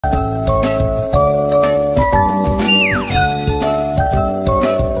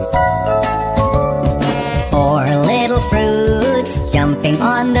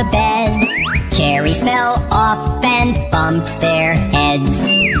bumped their heads.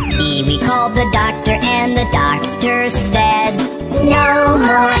 Kiwi called the doctor and the doctor said, "No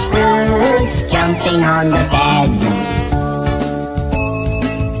more fruits jumping on the bed."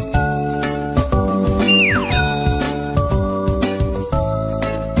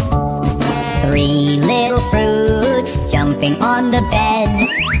 Three little fruits jumping on the bed.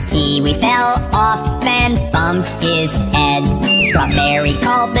 Kiwi fell off and bumped his head. Strawberry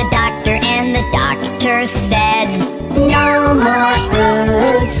called the doctor and the doctor said, "No more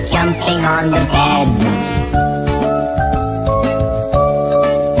fruits jumping on the bed."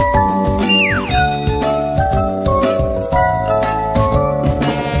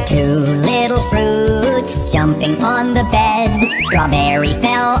 Two little fruits jumping on the bed. Strawberry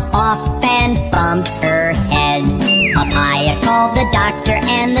fell off and bumped her head. Papaya called the doctor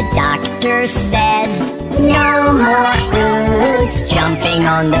and the doctor said, "No more fruits jumping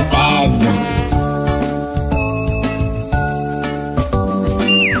on the bed."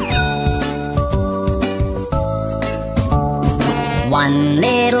 One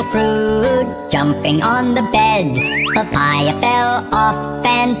little fruit jumping on the bed. Papaya fell off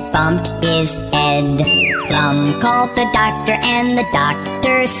and bumped his head. Plum called the doctor and the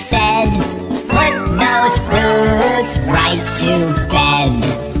doctor said, "Put those fruits right to bed."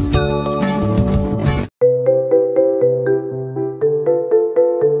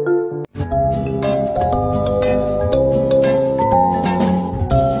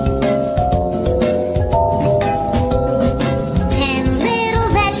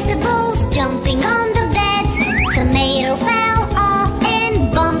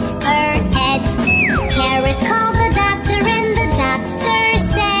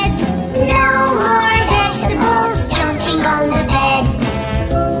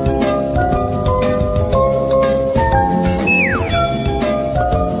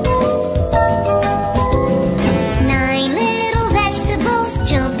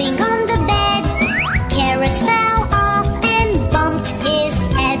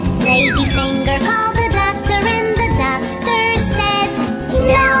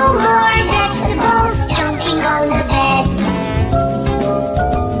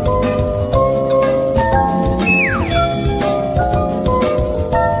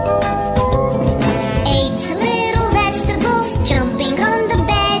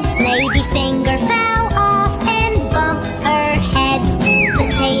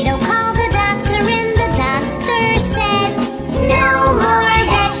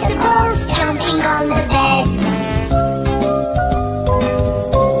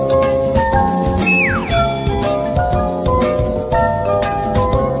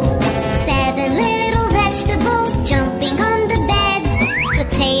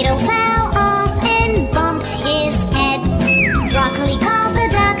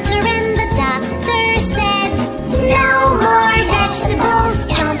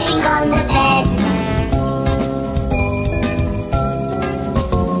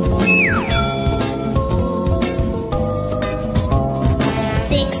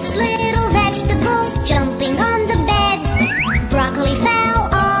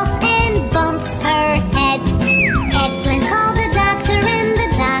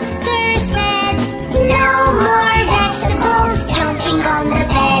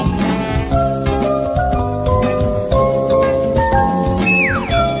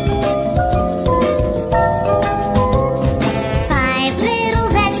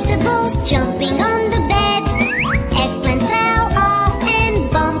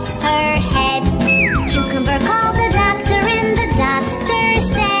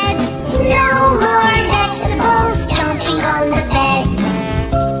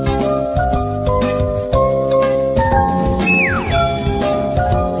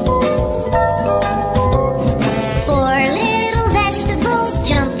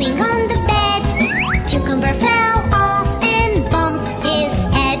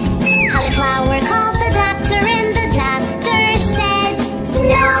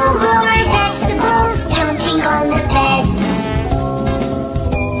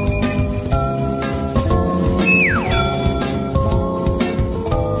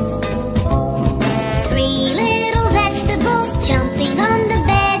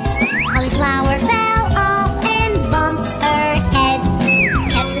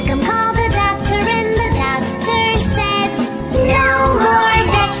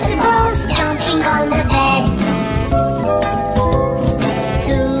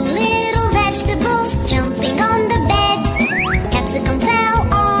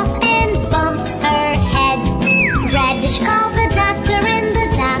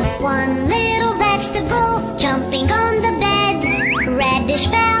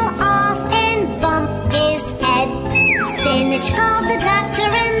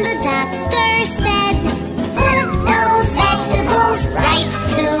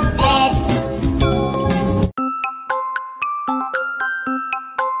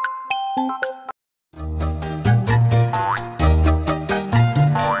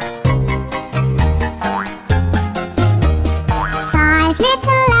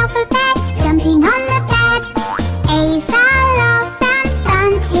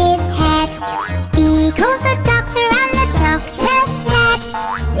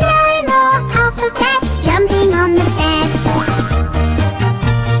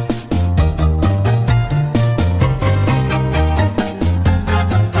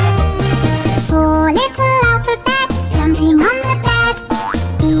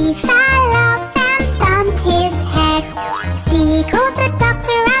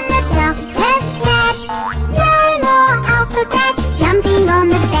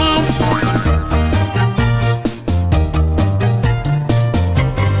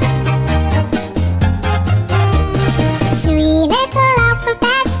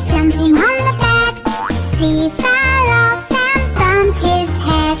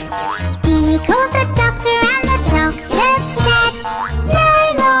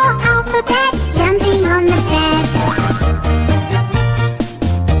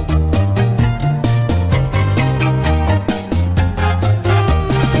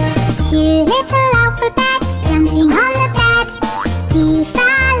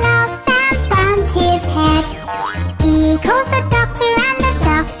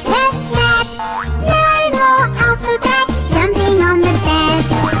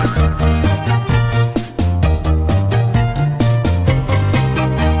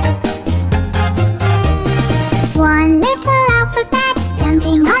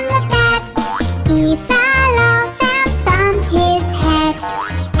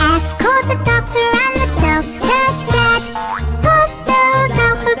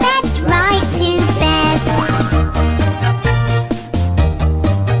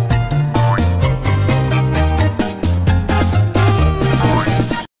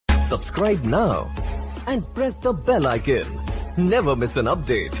 subscribe now and press the bell icon. Never miss an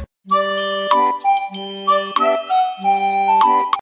update.